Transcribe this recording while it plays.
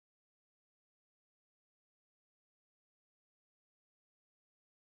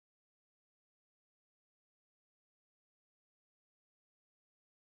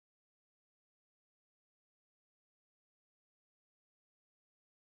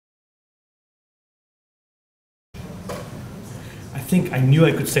think I knew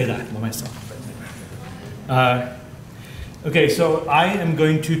I could say that by myself. Okay, so I am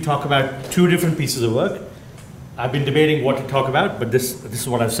going to talk about two different pieces of work. I've been debating what to talk about, but this is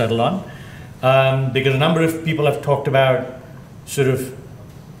what I've settled on. Because a number of people have talked about sort of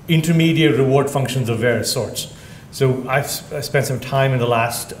intermediate reward functions of various sorts. So I've spent some time in the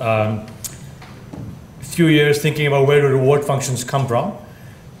last few years thinking about where do reward functions come from.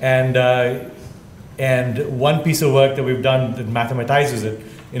 And one piece of work that we've done that mathematizes it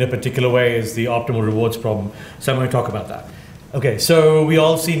in a particular way is the optimal rewards problem. So I'm going to talk about that. Okay, so we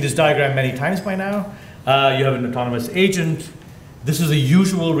all seen this diagram many times by now. You have an autonomous agent. This is a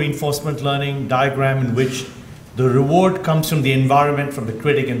usual reinforcement learning diagram in which the reward comes from the environment, from the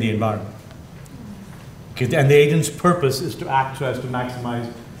critic and the environment. Okay, and the agent's purpose is to act so as to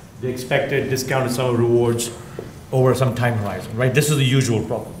maximize the expected discounted sum of rewards over some time horizon, right? This is the usual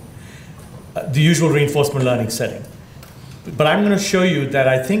problem, the usual reinforcement learning setting. But I'm going to show you that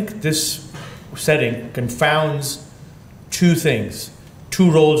I think this setting confounds two things,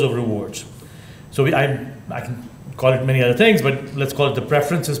 two roles of rewards. So I can call it many other things, but let's call it the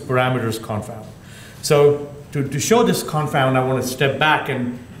preferences parameters confound. So to show this confound, I want to step back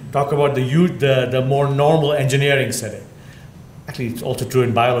and talk about the more normal engineering setting. Actually, it's also true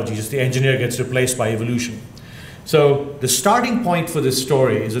in biology, just the engineer gets replaced by evolution. So the starting point for this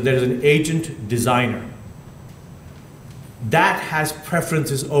story is that there is an agent designer that has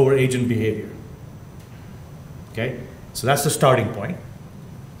preferences over agent behavior. Okay, so that's the starting point.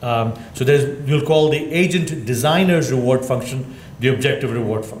 So you'll call the agent designer's reward function the objective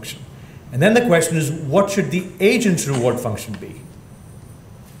reward function. And then the question is, what should the agent's reward function be?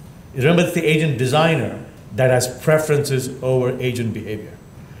 Remember, it's the agent designer that has preferences over agent behavior.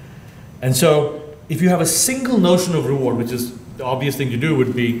 And so if you have a single notion of reward, which is the obvious thing to do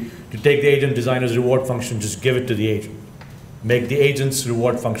would be to take the agent designer's reward function, just give it to the agent. Make the agent's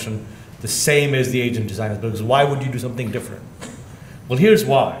reward function the same as the agent designer's, because why would you do something different? Well, here's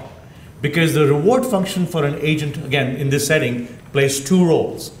why. Because the reward function for an agent, again, in this setting, plays two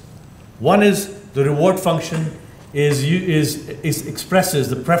roles. One is the reward function expresses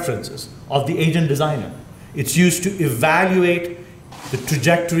the preferences of the agent designer. It's used to evaluate the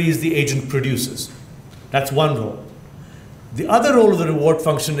trajectories the agent produces. That's one role. The other role of the reward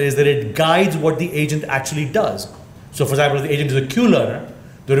function is that it guides what the agent actually does. So for example, if the agent is a Q learner,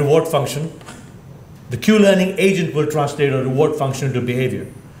 the reward function, the Q learning agent will translate a reward function into behavior.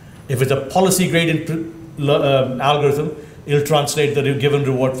 If it's a policy gradient algorithm, it'll translate the given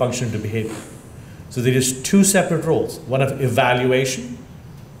reward function into behavior. So there is two separate roles, one of evaluation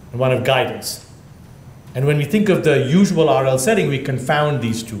and one of guidance. And when we think of the usual RL setting, we confound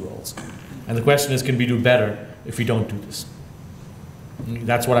these two roles. And the question is, can we do better if we don't do this?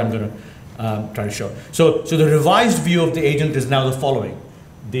 That's what I'm going to try to show. So the revised view of the agent is now the following.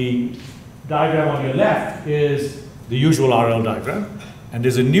 The diagram on your left is the usual RL diagram, and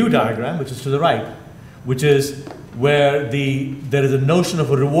there's a new diagram, which is to the right, which is where there is a notion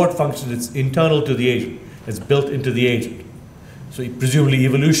of a reward function that's internal to the agent, that's built into the agent. So presumably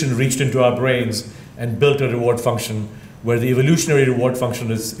evolution reached into our brains and built a reward function where the evolutionary reward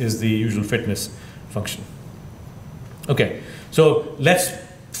function is the usual fitness function. Okay, so let's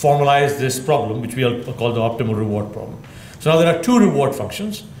formalize this problem, which we'll call the optimal reward problem. So now there are two reward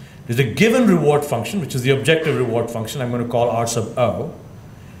functions. There's a given reward function, which is the objective reward function, I'm going to call R sub O.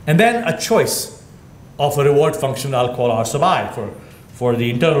 And then a choice of a reward function I'll call R sub I for the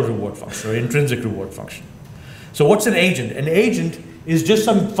internal reward function, or intrinsic reward function. So what's an agent? An agent is just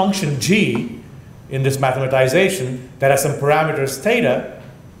some function G in this mathematization that has some parameters theta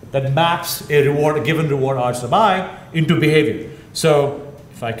that maps a given reward R sub I into behavior. So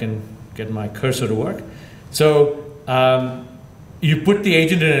if I can get my cursor to work. So you put the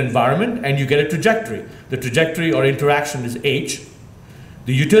agent in an environment and you get a trajectory. The trajectory or interaction is H.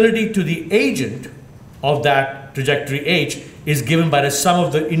 The utility to the agent of that trajectory H is given by the sum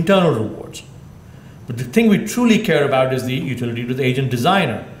of the internal rewards. But the thing we truly care about is the utility to the agent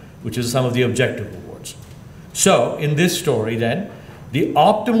designer, which is the sum of the objective rewards. So in this story then, the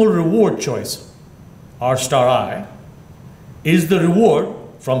optimal reward choice, R star I, is the reward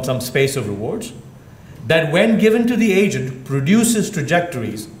from some space of rewards that when given to the agent produces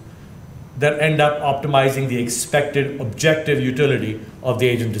trajectories that end up optimizing the expected objective utility of the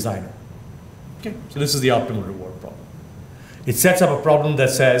agent designer. Okay, so this is the optimal reward problem. It sets up a problem that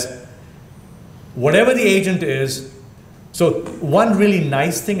says whatever the agent is. So one really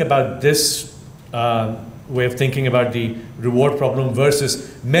nice thing about this way of thinking about the reward problem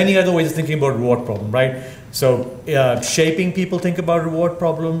versus many other ways of thinking about reward problem, right? So shaping people think about reward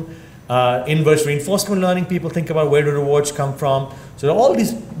problem. Inverse reinforcement learning, people think about where do rewards come from. So there are all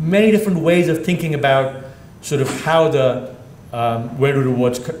these many different ways of thinking about sort of how the, where do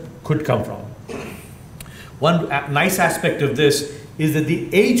rewards could come from. One nice aspect of this is that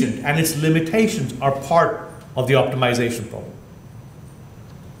the agent and its limitations are part of the optimization problem.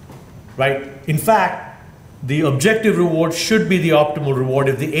 Right? In fact, the objective reward should be the optimal reward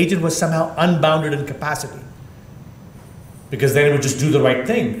if the agent was somehow unbounded in capacity. Because then it would just do the right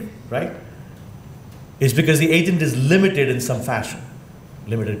thing, right? It's because the agent is limited in some fashion.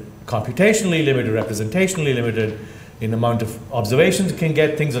 Limited computationally, limited representationally, limited in the amount of observations it can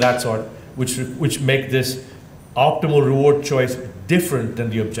get, things of that sort, which make this optimal reward choice different than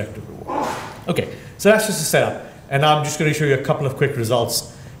the objective reward. Okay, so that's just a setup. And now I'm just going to show you a couple of quick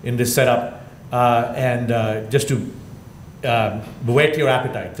results in this setup, just to whet your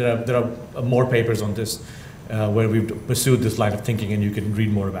appetite. There are more papers on this where we've pursued this line of thinking, and you can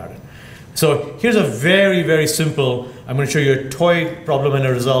read more about it. So here's a very, very simple, I'm going to show you a toy problem and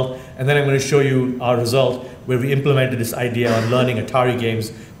a result, and then I'm going to show you our result where we implemented this idea on learning Atari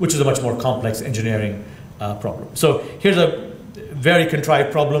games, which is a much more complex engineering problem. So here's a very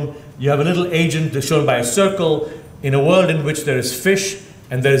contrived problem. You have a little agent that's shown by a circle in a world in which there is fish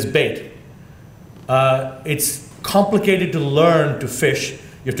and there is bait. It's complicated to learn to fish.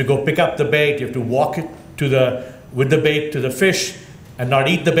 You have to go pick up the bait, you have to walk it with the bait to the fish and not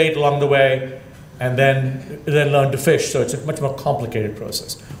eat the bait along the way, and then learn to fish. So it's a much more complicated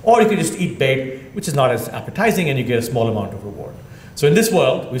process. Or you can just eat bait, which is not as appetizing, and you get a small amount of reward. So in this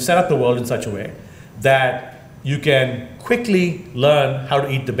world, we've set up the world in such a way that you can quickly learn how to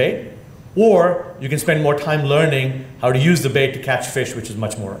eat the bait, or you can spend more time learning how to use the bait to catch fish, which is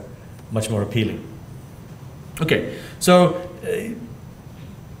much more appealing. Okay, so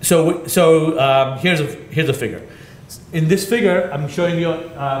here's a figure. In this figure, I'm showing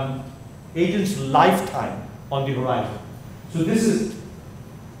you agent's lifetime on the horizon. So this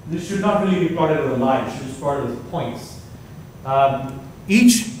should not really be plotted as a line. It should be plotted as points.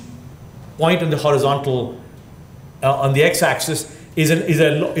 Each point on the horizontal, on the x-axis, is an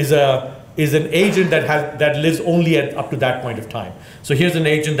agent that lives only up to that point of time. So here's an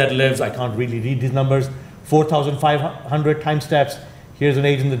agent that lives, I can't really read these numbers, 4,500 time steps. Here's an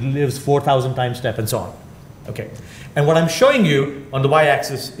agent that lives 4,000 time step, and so on. Okay, and what I'm showing you on the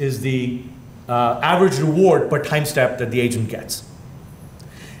y-axis is the average reward per time step that the agent gets.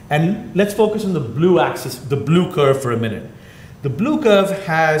 And let's focus on the blue axis, the blue curve for a minute. The blue curve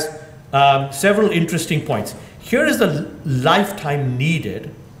has several interesting points. Here is the lifetime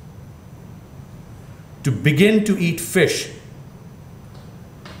needed to begin to eat fish.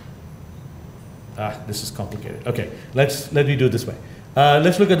 This is complicated. Okay, let me do it this way.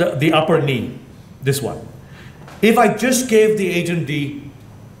 Let's look at the upper knee, this one. If I just gave the agent the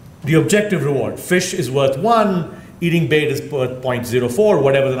objective reward, fish is worth 1, eating bait is worth 0.04,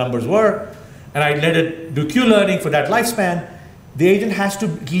 whatever the numbers were, and I let it do Q-learning for that lifespan, the agent has to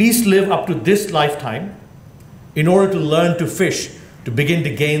at least live up to this lifetime in order to learn to fish, to begin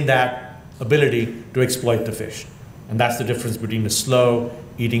to gain that ability to exploit the fish. And that's the difference between the slow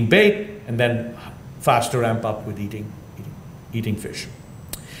eating bait and then faster ramp up with eating fish.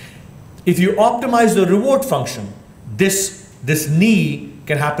 If you optimize the reward function, this knee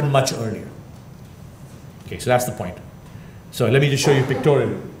can happen much earlier. Okay, so that's the point. So let me just show you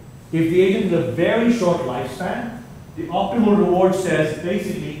pictorially. If the agent has a very short lifespan, the optimal reward says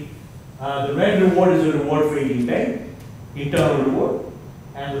basically the red reward is the reward for eating bait, internal reward,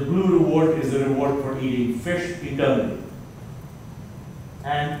 and the blue reward is the reward for eating fish internally.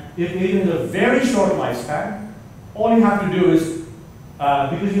 And if the agent has a very short lifespan, all you have to do is,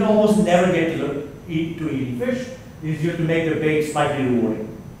 because you almost never get to eating fish, is you have to make the bait slightly rewarding.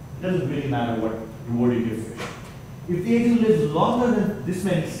 It doesn't really matter what reward you give fish. If the agent lives longer than this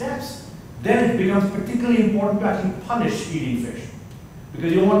many steps, then it becomes particularly important to actually punish eating fish.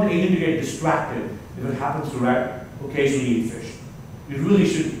 Because you don't want the agent to get distracted if it happens to occasionally eat fish. It really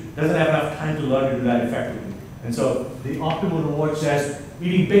doesn't have enough time to learn to do that effectively. And so the optimal reward says,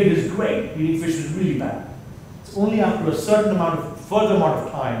 eating bait is great, eating fish is really bad. It's only after a certain further amount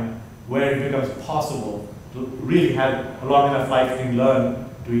of time where it becomes possible to really have a long enough life to learn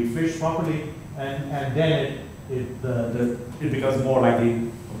to eat fish properly, and then it becomes more like the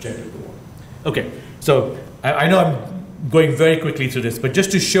objective reward. Okay, so I know I'm going very quickly through this, but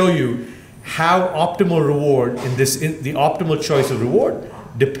just to show you how optimal reward the optimal choice of reward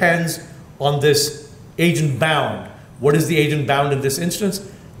depends on this agent bound. What is the agent bound in this instance?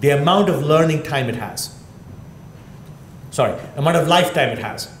 The amount of learning time it has. Sorry, amount of lifetime it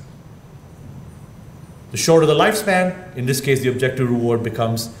has. The shorter the lifespan, in this case, the objective reward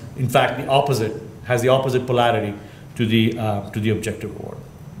becomes, in fact, the opposite, has the opposite polarity to the objective reward.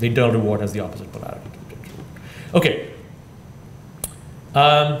 The internal reward has the opposite polarity to the objective reward. Okay.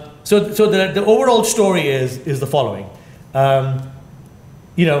 So the overall story is the following.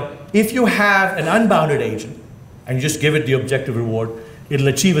 You know, if you have an unbounded agent and you just give it the objective reward, it'll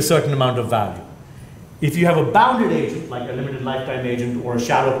achieve a certain amount of value. If you have a bounded agent, like a limited lifetime agent or a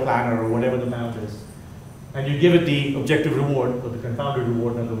shadow planner or whatever the bound is, and you give it the objective reward, or the confounded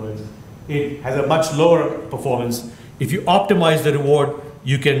reward in other words, it has a much lower performance. If you optimize the reward,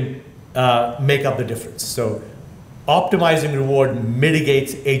 you can make up the difference. So optimizing reward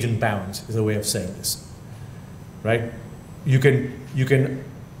mitigates agent bounds is a way of saying this, right? You can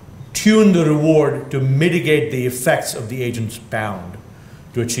tune the reward to mitigate the effects of the agent's bound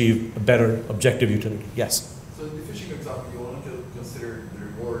to achieve a better objective utility. Yes? So in the fishing example, you want to consider the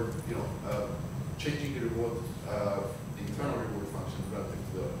reward, you know, changing the reward, the internal reward function relative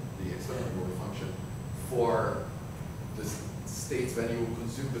to the external reward function for the states when you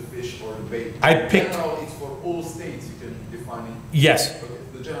consume the fish or the bait. I picked. General, it's for all states you can define it. Yes. Okay,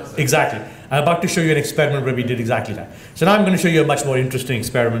 the general state. Exactly. I'm about to show you an experiment where we did exactly that. So now I'm going to show you a much more interesting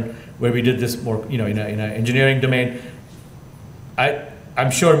experiment where we did this more, you know, in an engineering domain. I'm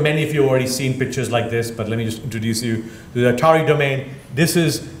sure many of you have already seen pictures like this, but let me just introduce you to the Atari domain. This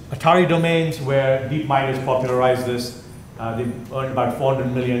is Atari domains where DeepMind has popularized this. They earned about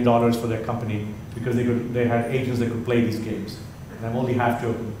 $400 million for their company because they had agents that could play these games. And I'm only half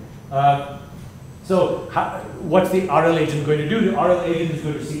joking. So what's the RL agent going to do? The RL agent is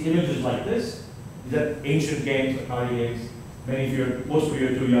going to see images like this. These are ancient games, Atari games. Most of you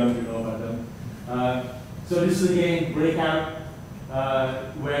are too young to know about them. So this is a game, Breakout,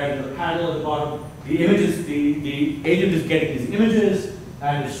 where the panel at the bottom, the images, the agent is getting these images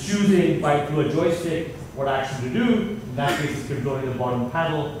and is choosing through a joystick what action to do. In that case, it's controlling the bottom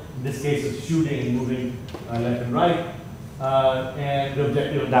panel. In this case, it's shooting and moving left and right. And the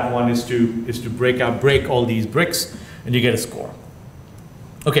objective of that one is to break all these bricks, and you get a score.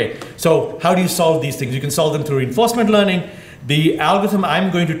 Okay, so how do you solve these things? You can solve them through reinforcement learning. The algorithm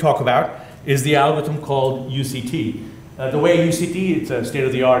I'm going to talk about is the algorithm called UCT. The way UCT, it's a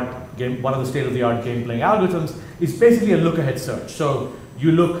state-of-the-art game, one of the state-of-the-art game-playing algorithms. It's basically a look-ahead search. So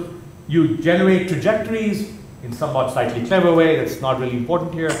you generate trajectories in somewhat slightly clever way. That's not really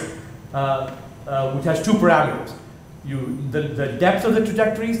important here, which has two parameters. The depth of the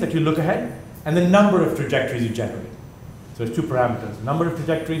trajectories that you look ahead, and the number of trajectories you generate. So it's two parameters: number of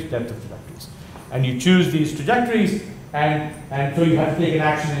trajectories, depth of trajectories. And you choose these trajectories, and so you have to take an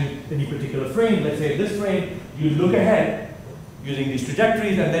action in any particular frame. Let's say this frame, you look ahead using these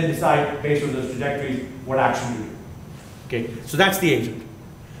trajectories, and then decide based on those trajectories what action to do. Okay, so that's the agent.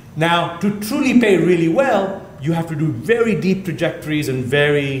 Now, to truly pay really well, you have to do very deep trajectories and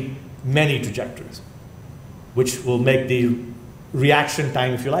very many trajectories, which will make the reaction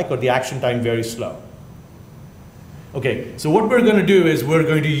time, if you like, or the action time very slow. Okay, so what we're going to do is we're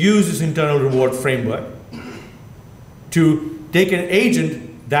going to use this internal reward framework to take an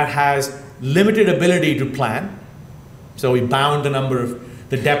agent that has limited ability to plan. So we bound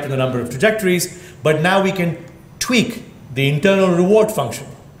the depth and the number of trajectories, but now we can tweak the internal reward function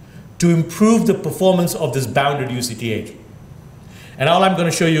to improve the performance of this bounded UCT agent. And all I'm going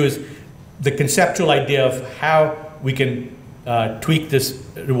to show you is the conceptual idea of how we can tweak this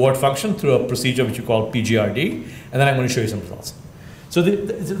reward function through a procedure which we call PGRD, and then I'm going to show you some results. So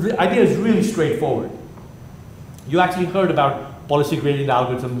the idea is really straightforward. You actually heard about policy gradient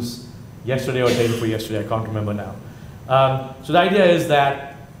algorithms yesterday or the day before yesterday, I can't remember now. So the idea is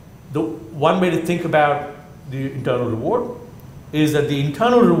that the one way to think about the internal reward is that the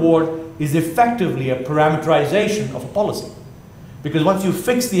internal reward is effectively a parameterization of a policy. Because once you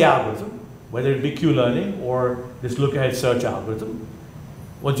fix the algorithm, whether it be Q-learning or this look-ahead search algorithm,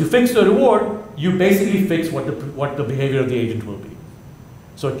 once you fix the reward, you basically fix what the behavior of the agent will be.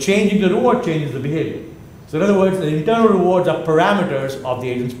 So changing the reward changes the behavior. So in other words, the internal rewards are parameters of the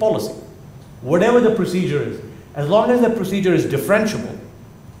agent's policy. Whatever the procedure is, as long as the procedure is differentiable,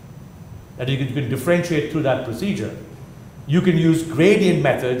 that you can differentiate through that procedure, you can use gradient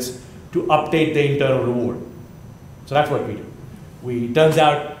methods to update the internal reward. So that's what we do. It turns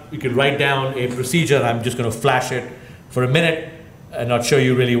out we can write down a procedure, and I'm just going to flash it for a minute and not show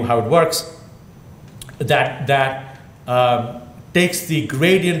you really how it works, that takes the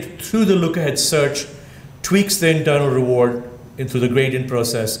gradient through the look-ahead search, tweaks the internal reward into the gradient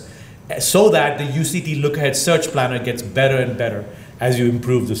process, so that the UCT look-ahead search planner gets better and better as you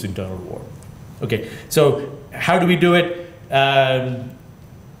improve this internal reward. Okay, so how do we do it?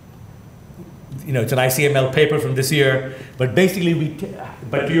 it's an ICML paper from this year, but basically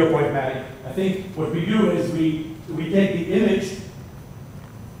but to your point, Maddie, I think what we do is we take the image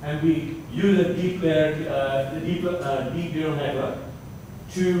and we use a deep neural network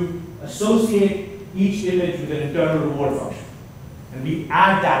to associate each image with an internal reward function. And we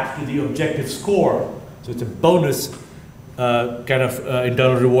add that to the objective score, so it's a bonus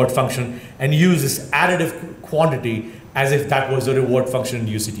internal reward function, and use this additive quantity as if that was a reward function in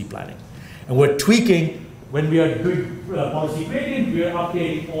UCT planning. And we're tweaking, when we are doing policy gradient, we are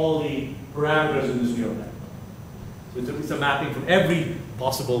updating all the parameters in this neural network. So it's a mapping from every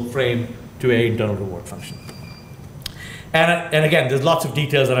possible frame to a internal reward function. And again, there's lots of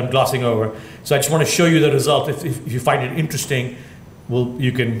details that I'm glossing over. So I just want to show you the result. If you find it interesting,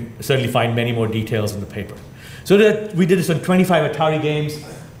 you can certainly find many more details in the paper. So we did this on 25 Atari games. Here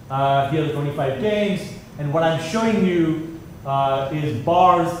are the 25 games. And what I'm showing you is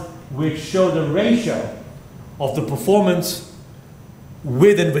bars which show the ratio of the performance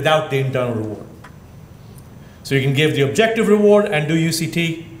with and without the internal reward. So you can give the objective reward and do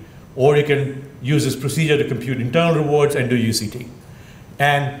UCT, or you can use this procedure to compute internal rewards and do UCT.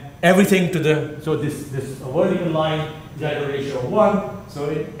 And everything so this vertical line is at a ratio of 1. So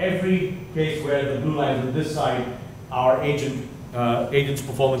in every case where the blue line is on this side, our agent's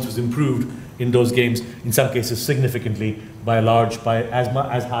performance was improved in those games, in some cases significantly by as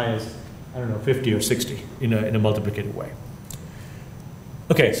high as, I don't know, 50 or 60 in a multiplicative way.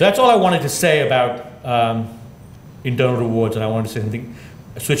 Okay, so that's all I wanted to say about internal rewards, and I wanted to say something,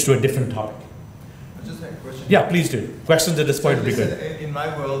 switch to a different topic. I just have a question. Yeah, please do. Questions at this point would be good. In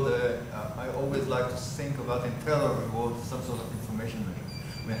my world, I always like to think about internal reward, some sort of information measure.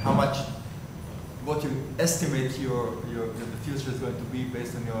 I mean, how much, what you estimate the future is going to be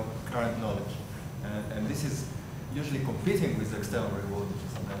based on your current knowledge. And this is usually competing with the external reward, which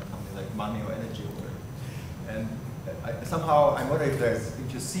is something like money or energy or whatever. And somehow I wonder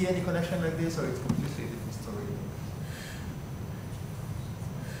if you see any connection like this, or it's completely different story.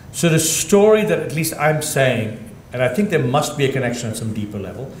 So the story that at least I'm saying, and I think there must be a connection at some deeper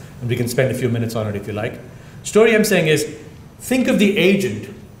level, and we can spend a few minutes on it if you like. Story I'm saying is, think of the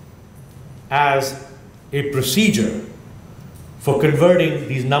agent as a procedure for converting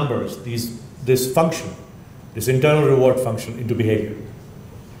these numbers, this function, this internal reward function, into behavior.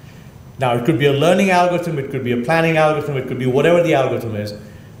 Now, it could be a learning algorithm, it could be a planning algorithm, it could be whatever the algorithm is.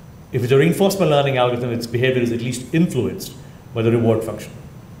 If it's a reinforcement learning algorithm, its behavior is at least influenced by the reward function.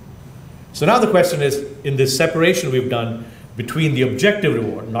 So now the question is, in this separation we've done between the objective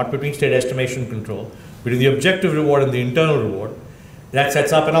reward, not between state estimation and control, between the objective reward and the internal reward, that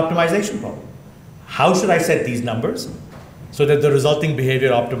sets up an optimization problem. How should I set these numbers so that the resulting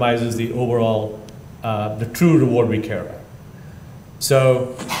behavior optimizes the overall, the true reward we care about?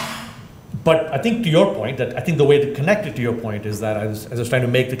 So, but I think to your point, that I think the way to connect it to your point is that, as I was trying to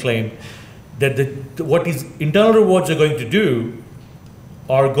make the claim, that what these internal rewards are going to do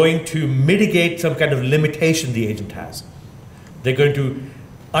are going to mitigate some kind of limitation the agent has. They're going to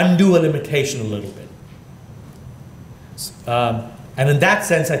undo a limitation a little bit. And in that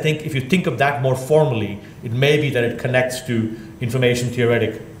sense, I think if you think of that more formally, it may be that it connects to information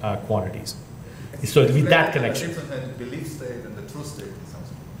theoretic quantities. So it'll be that connection. The difference between belief state and the true state is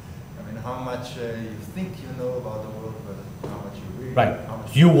something. I mean, how much you think you know about the world, but how much you really. Right.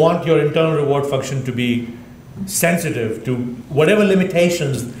 You want your internal reward function to be sensitive to whatever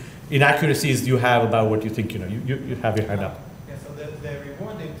limitations, inaccuracies you have about what you think you know. You have your hand up. Yeah, so the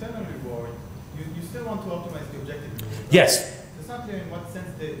reward, the internal reward, you still want to optimize the objective reward. Right? Yes. It's not clear in what sense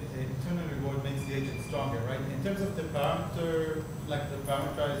the internal reward makes the agent stronger, right? In terms of the parameter, like the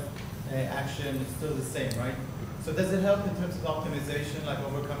parameterized action is still the same, right? So does it help in terms of optimization, like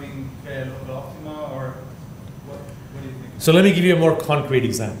overcoming local optima, or what do you think? So let me give you a more concrete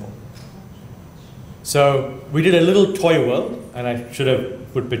example. So we did a little toy world, and I should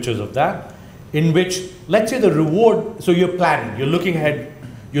have put pictures of that, in which, let's say the reward, so you're planning, you're looking ahead.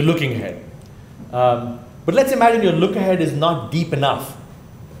 But let's imagine your look ahead is not deep enough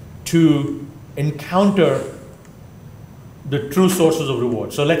to encounter the true sources of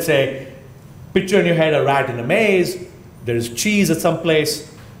reward. So let's say, picture in your head a rat in a maze, there is cheese at some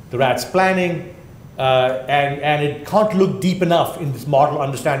place, the rat's planning, and it can't look deep enough in this model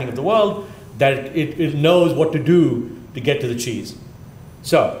understanding of the world that it knows what to do to get to the cheese.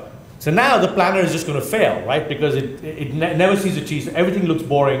 So now the planner is just going to fail, right? Because it never sees the cheese, so everything looks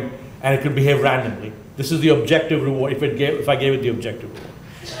boring, and it could behave randomly. This is the objective reward, if I gave it the objective reward.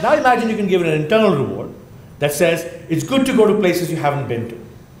 Now imagine you can give it an internal reward that says, it's good to go to places you haven't been to.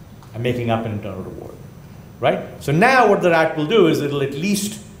 I'm making up an internal reward, right? So now what the rat will do is it'll at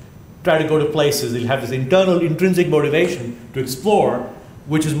least try to go to places, they'll have this internal intrinsic motivation to explore,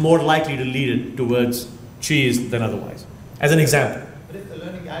 which is more likely to lead it towards cheese than otherwise. As an example. But if the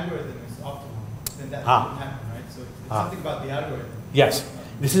learning algorithm is optimal, then that Ah. wouldn't happen, right? So it's something about the algorithm. Yes,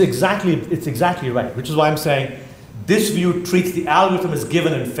 this is it's exactly right, which is why I'm saying this view treats the algorithm as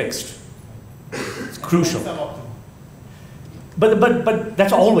given and fixed. It's crucial. Suboptimal. But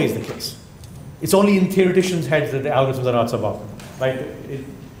that's always the case. It's only in theoreticians' heads that the algorithms are not suboptimal, right?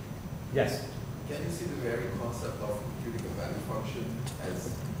 Yes? Can you see the very concept of computing a value function as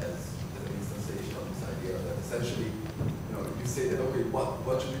an instantiation of this idea that essentially, you say that, okay,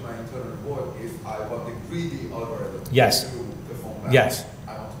 what should be my internal reward if I want the greedy algorithm Yes. to perform value? Yes.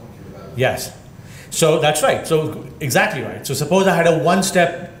 I want to compute a value. Yes. So that's right. So exactly right. So suppose I had a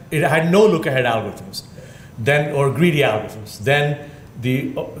one-step, it had no look-ahead algorithms, then or greedy algorithms. Then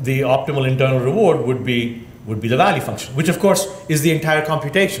the optimal internal reward would be the value function, which of course is the entire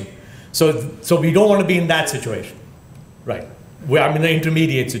computation. So we don't want to be in that situation, right? I'm in the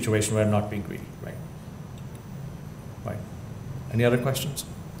intermediate situation where I'm not being greedy, right? Right. Any other questions?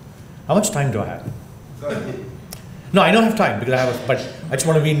 How much time do I have? Sorry. No, I don't have time because but I just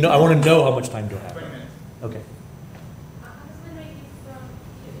want to I want to know how much time do I have. 20 minutes. Okay. I was wondering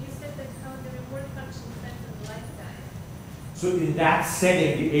if you said that how the reward function depends on the lifetime. So in that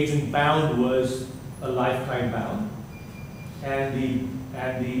setting, the agent bound was a lifetime bound, and the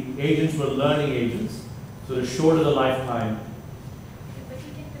agents were learning agents. So the shorter the lifetime. But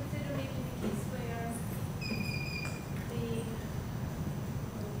you can consider making the case where the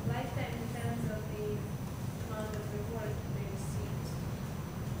lifetime depends on the amount of reward they received.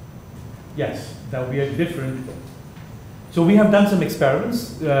 Yes, that would be a different. So we have done some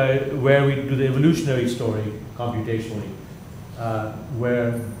experiments where we do the evolutionary story computationally,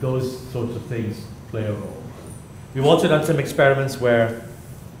 where those sorts of things play a role. We've also done some experiments where,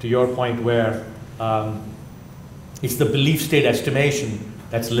 to your point, where it's the belief state estimation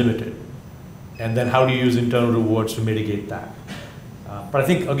that's limited. And then how do you use internal rewards to mitigate that? But I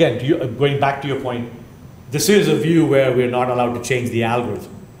think, again, going back to your point, this is a view where we're not allowed to change the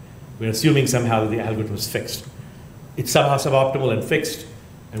algorithm. We're assuming somehow that the algorithm is fixed. It's somehow suboptimal and fixed,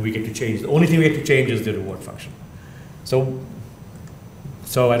 and we get to change. The only thing we get to change is the reward function. So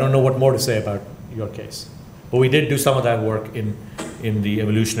I don't know what more to say about your case. But we did do some of that work in the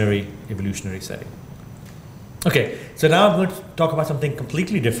evolutionary setting. Okay, so now I'm going to talk about something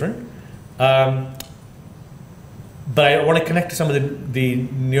completely different. But I want to connect to some of the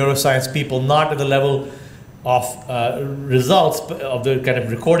neuroscience people, not at the level of results, of the kind of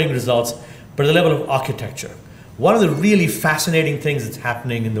recording results, but at the level of architecture. One of the really fascinating things that's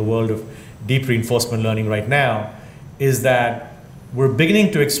happening in the world of deep reinforcement learning right now is that we're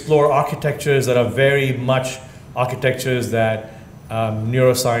beginning to explore architectures that are very much architectures that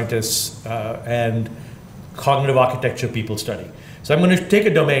neuroscientists and cognitive architecture people study. So I'm going to take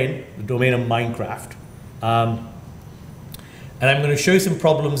a domain, the domain of Minecraft, and I'm going to show you some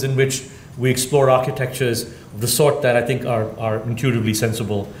problems in which we explore architectures of the sort that I think are intuitively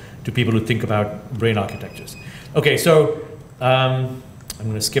sensible to people who think about brain architectures. Okay, so I'm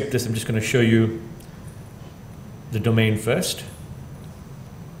going to skip this. I'm just going to show you the domain first.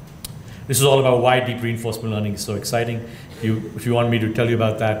 This is all about why deep reinforcement learning is so exciting. If you want me to tell you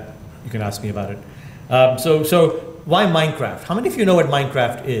about that, you can ask me about it. So why Minecraft? How many of you know what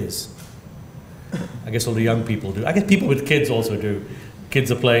Minecraft is? I guess all the young people do. I guess people with kids also do. Kids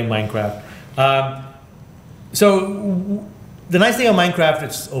are playing Minecraft. So the nice thing on Minecraft,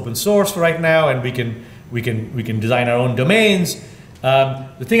 it's open source right now, and we can design our own domains.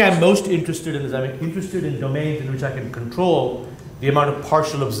 The thing I'm most interested in is I'm interested in domains in which I can control the amount of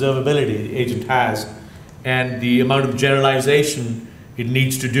partial observability the agent has and the amount of generalization it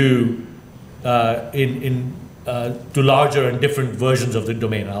needs to do to larger and different versions of the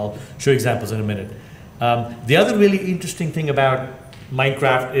domain. I'll show examples in a minute. The other really interesting thing about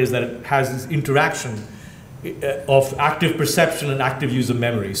Minecraft is that it has this interaction of active perception and active use of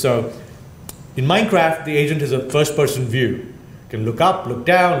memory. So in Minecraft, the agent is a first-person view. It can look up, look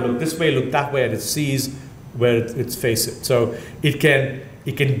down, look this way, look that way, and it sees where it's facing. So it can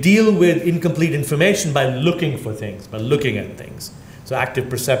deal with incomplete information by looking for things, by looking at things. So active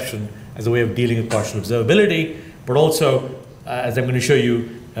perception as a way of dealing with partial observability, but also, as I'm going to show you,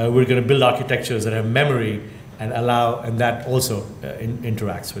 we're going to build architectures that have memory and that also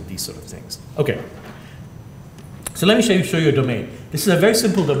interacts with these sort of things. Okay. So let me show you a domain. This is a very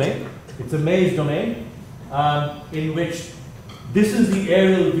simple domain. It's a maze domain in which this is the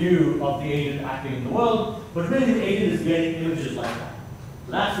aerial view of the agent acting in the world, but really the agent is getting images like that.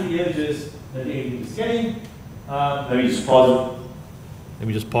 That's the images that the agent is getting. Let me just pause it. Let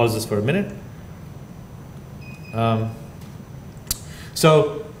me just pause this for a minute.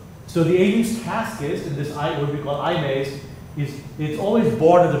 So the agent's task is, in this what we call I maze, is it's always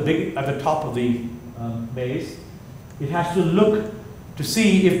bored at the top of the maze. It has to look to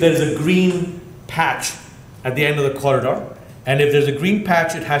see if there's a green patch at the end of the corridor. And if there's a green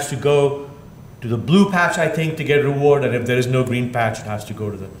patch, it has to go to the blue patch, I think, to get reward. And if there is no green patch, it has to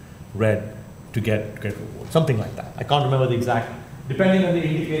go to the red to get reward. Something like that. I can't remember the exact. Depending on the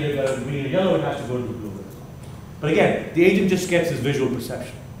indicator, whether it's green or yellow, it has to go to the blue. But again, the agent just gets his visual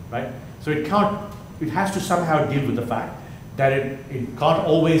perception, right? So it has to somehow deal with the fact that it can't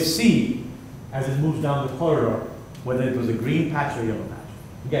always see, as it moves down the corridor, whether it was a green patch or a yellow patch.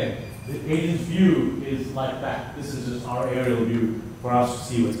 Again, the agent's view is like that. This is just our aerial view for us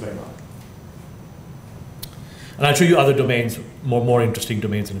to see what's going on. And I'll show you other domains, more interesting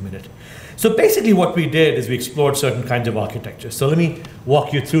domains in a minute. So basically what we did is we explored certain kinds of architectures. So let me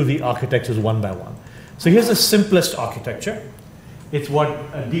walk you through the architectures one by one. So here's the simplest architecture. It's what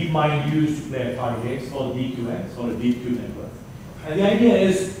a DeepMind used to play a card game. It's called DQN. It's called a DQ network. And the idea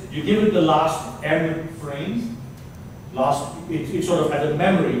is you give it the last m frames. It sort of has a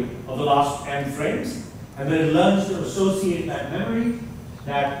memory of the last m frames. And then it learns to associate that memory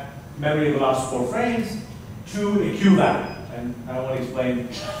of the last 4 frames, to a Q value. And I don't want to explain.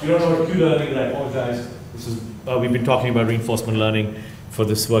 If you don't know what Q learning is, I apologize. This is, we've been talking about reinforcement learning for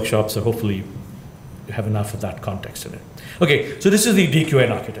this workshop, so hopefully you have enough of that context in it. Okay, so this is the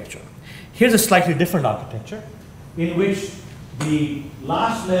DQN architecture. Here's a slightly different architecture in which the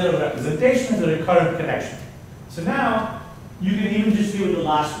last layer of representation is a recurrent connection. So now you can even just give it the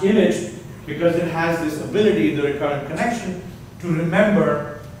last image because it has this ability, the recurrent connection, to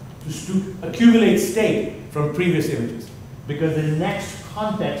remember, to accumulate state from previous images. Because the next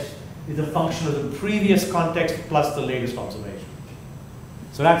context is a function of the previous context plus the latest observation.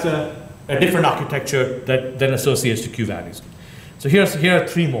 So that's a different architecture that then associates to Q values. So here are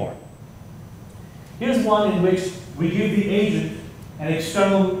 3 more. Here's one in which we give the agent an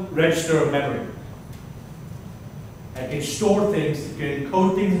external register of memory. It can store things, it can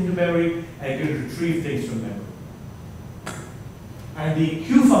encode things into memory, and it can retrieve things from memory. And the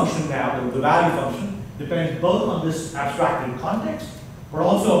Q function now, the value function, depends both on this abstracted context, but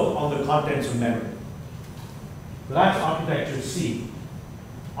also on the contents of memory. So that's architecture C.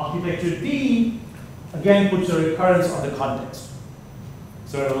 Architecture D, again, puts a recurrence on the context.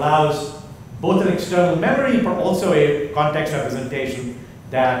 So it allows both an external memory, but also a context representation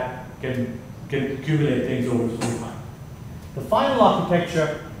that can accumulate things over time. The final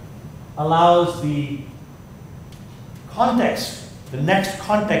architecture allows the context, the next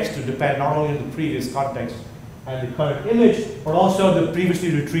context, to depend not only on the previous context and the current image, but also the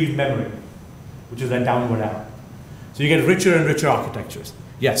previously retrieved memory, which is that downward arrow. So you get richer and richer architectures.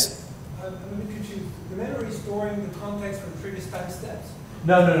 Yes? I'm a bit confused. The memory is storing the context from previous time steps?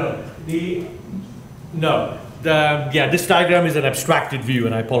 No. This diagram is an abstracted view,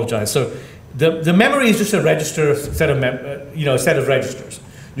 and I apologize. So the memory is just a register, set of registers.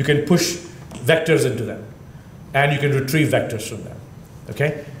 You can push vectors into them, and you can retrieve vectors from them.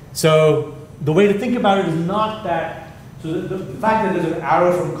 Okay? So the way to think about it is not that. So the fact that there's an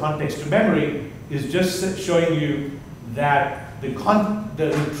arrow from context to memory is just showing you that the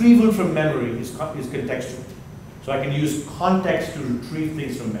retrieval from memory is contextual. So I can use context to retrieve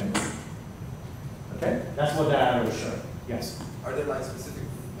things from memory. Okay? That's what that arrow is showing. Yes? Are there like specific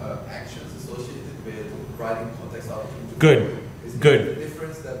actions associated with writing context out into Good. Is Good. the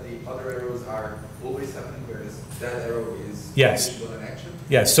difference that the other arrows are always happening, whereas that arrow is Yes. an action?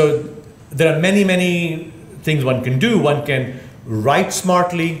 Yes. So there are many, many things one can do. One can write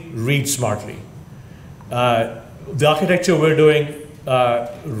smartly, read smartly. The architecture we're doing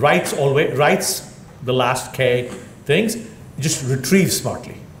writes the last K things, just retrieves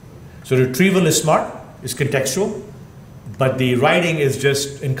smartly. So retrieval is smart, is contextual, but the writing is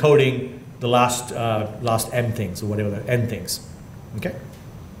just encoding the last M things, or whatever the N things. Okay?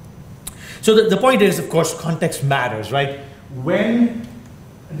 So the point is, of course, context matters, right? When,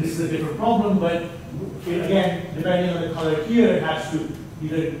 and this is a different problem, but again, depending on the color here, it has to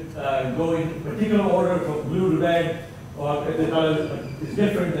either go in particular order from blue to red, or if the color is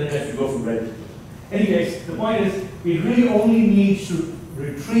different, then it has to go from red to blue. In any case, the point is, it really only needs to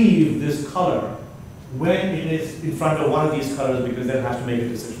retrieve this color when it is in front of one of these colors, because then it has to make a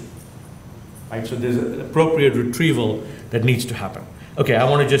decision. Right? So there's an appropriate retrieval that needs to happen. Okay, I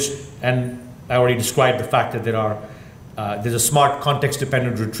want to just, and I already described the fact that there's a smart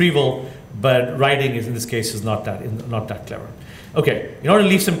context-dependent retrieval, but writing is, in this case, is not that clever. Okay, in order to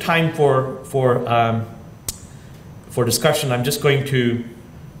leave some time for for discussion, I'm just going to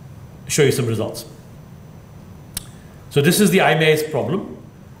show you some results. So this is the IMAIS problem.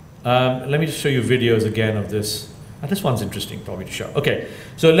 Let me just show you videos again of this. This one's interesting probably to show. Okay,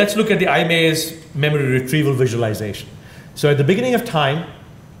 so let's look at the IMAIS memory retrieval visualization. So at the beginning of time,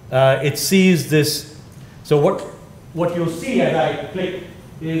 it sees this. So what you'll see as I click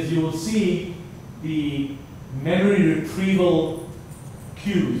is you will see the memory retrieval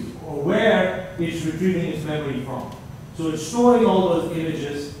queues, or where it's retrieving its memory from. So it's storing all those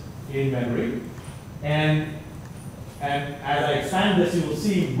images in memory, and as I expand this, you will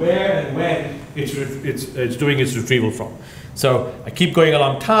see where and when it's doing its retrieval from. So I keep going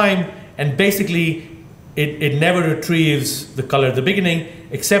along time, and basically it never retrieves the color at the beginning,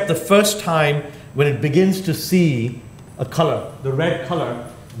 except the first time when it begins to see a color, the red color.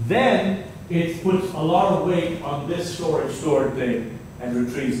 Then it puts a lot of weight on this stored thing and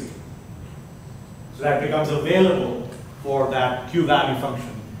retrieves it. So that becomes available for that Q-value function,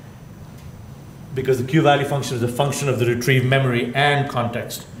 because the Q-value function is a function of the retrieved memory and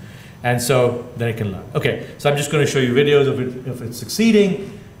context. And so then it can learn. Okay, so I'm just going to show you videos of it if it's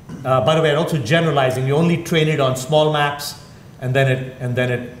succeeding. By the way, I'm also generalizing. You only train it on small maps, and then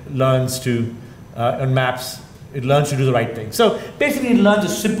it learns to on maps. It learns to do the right thing. So basically, it learns a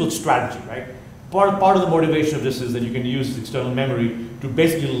simple strategy, right? Part of the motivation of this is that you can use external memory to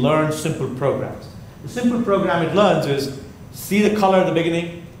basically learn simple programs. The simple program it learns is see the color at the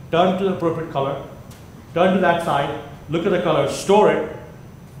beginning, turn to the appropriate color, turn to that side, look at the color, store it,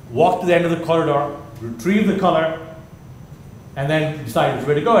 walk to the end of the corridor, retrieve the color, and then decide which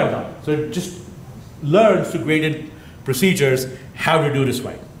way to go and done. So it just learns through graded procedures how to do this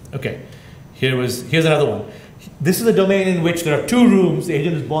way. Okay, here's another one. This is a domain in which there are two rooms, the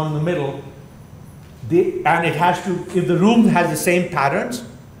agent is born in the middle, and it has to, if the room has the same patterns,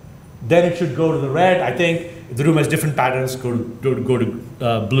 then it should go to the red. I think if the room has different patterns, go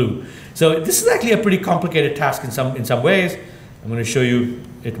to blue. So this is actually a pretty complicated task in some ways. I'm going to show you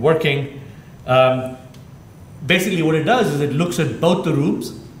it working. Basically what it does is it looks at both the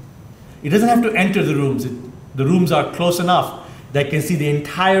rooms. It doesn't have to enter the rooms. The rooms are close enough that it can see the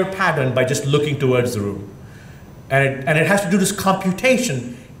entire pattern by just looking towards the room. And it has to do this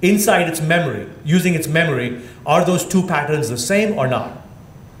computation inside its memory, using its memory. Are those two patterns the same or not?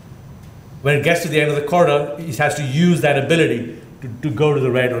 When it gets to the end of the corridor, it has to use that ability to go to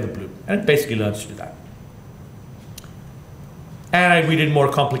the red or the blue. And it basically learns to do that. And we did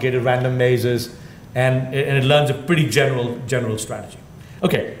more complicated random mazes, and it learns a pretty general strategy.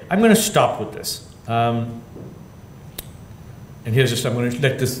 Okay, I'm going to stop with this. And here's just, I'm going to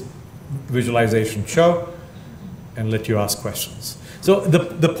let this visualization show and let you ask questions. So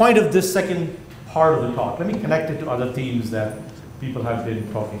the point of this second part of the talk, let me connect it to other themes that people have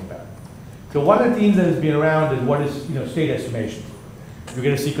been talking about. So one of the themes that has been around is what is state estimation. You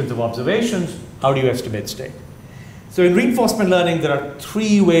get a sequence of observations, how do you estimate state? So in reinforcement learning, there are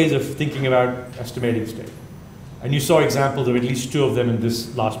three ways of thinking about estimating state. And you saw examples of at least two of them in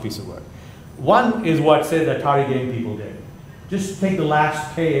this last piece of work. One is what, say, the Atari game people did. Just take the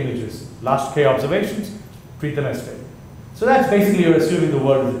last k images, last k observations, treat them as state. So that's basically you're assuming the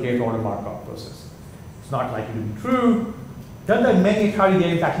word is the kth order Markov process. It's not likely to be true. Turns out in many Atari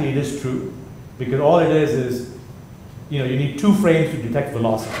games, actually it is true, because all it is you need 2 frames to detect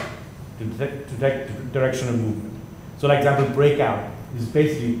velocity, to detect direction of movement. So like example, breakout is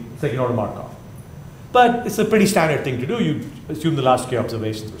basically second order Markov. But it's a pretty standard thing to do. You assume the last k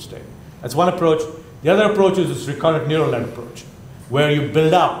observations were state. That's one approach. The other approach is this recurrent neural net approach, where you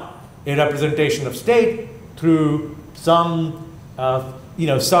build up a representation of state through some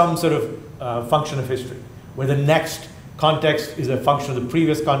sort of function of history, where the next context is a function of the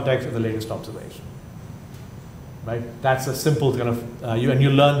previous context of the latest observation. Right? That's a simple kind of, and you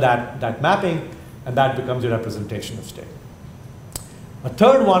learn that mapping, and that becomes your representation of state. A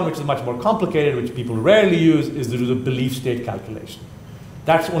third one, which is much more complicated, which people rarely use, is to do the belief state calculation.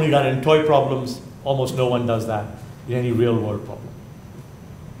 That's only done in toy problems. Almost no one does that in any real world problem.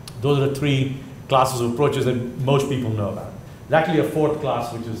 Those are the 3 classes of approaches that most people know about. There's actually a 4th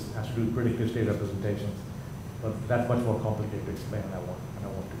class, which has to do with predictive state representations. But that's much more complicated to explain, and I won't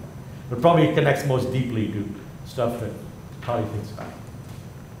do that. But probably it connects most deeply to stuff that Kali thinks about.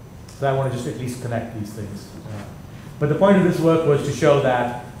 So I want to just at least connect these things. But the point of this work was to show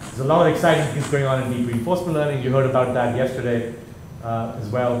that there's a lot of exciting things going on in deep reinforcement learning. You heard about that yesterday as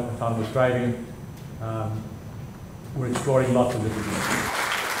well, autonomous driving. We're exploring lots of different things.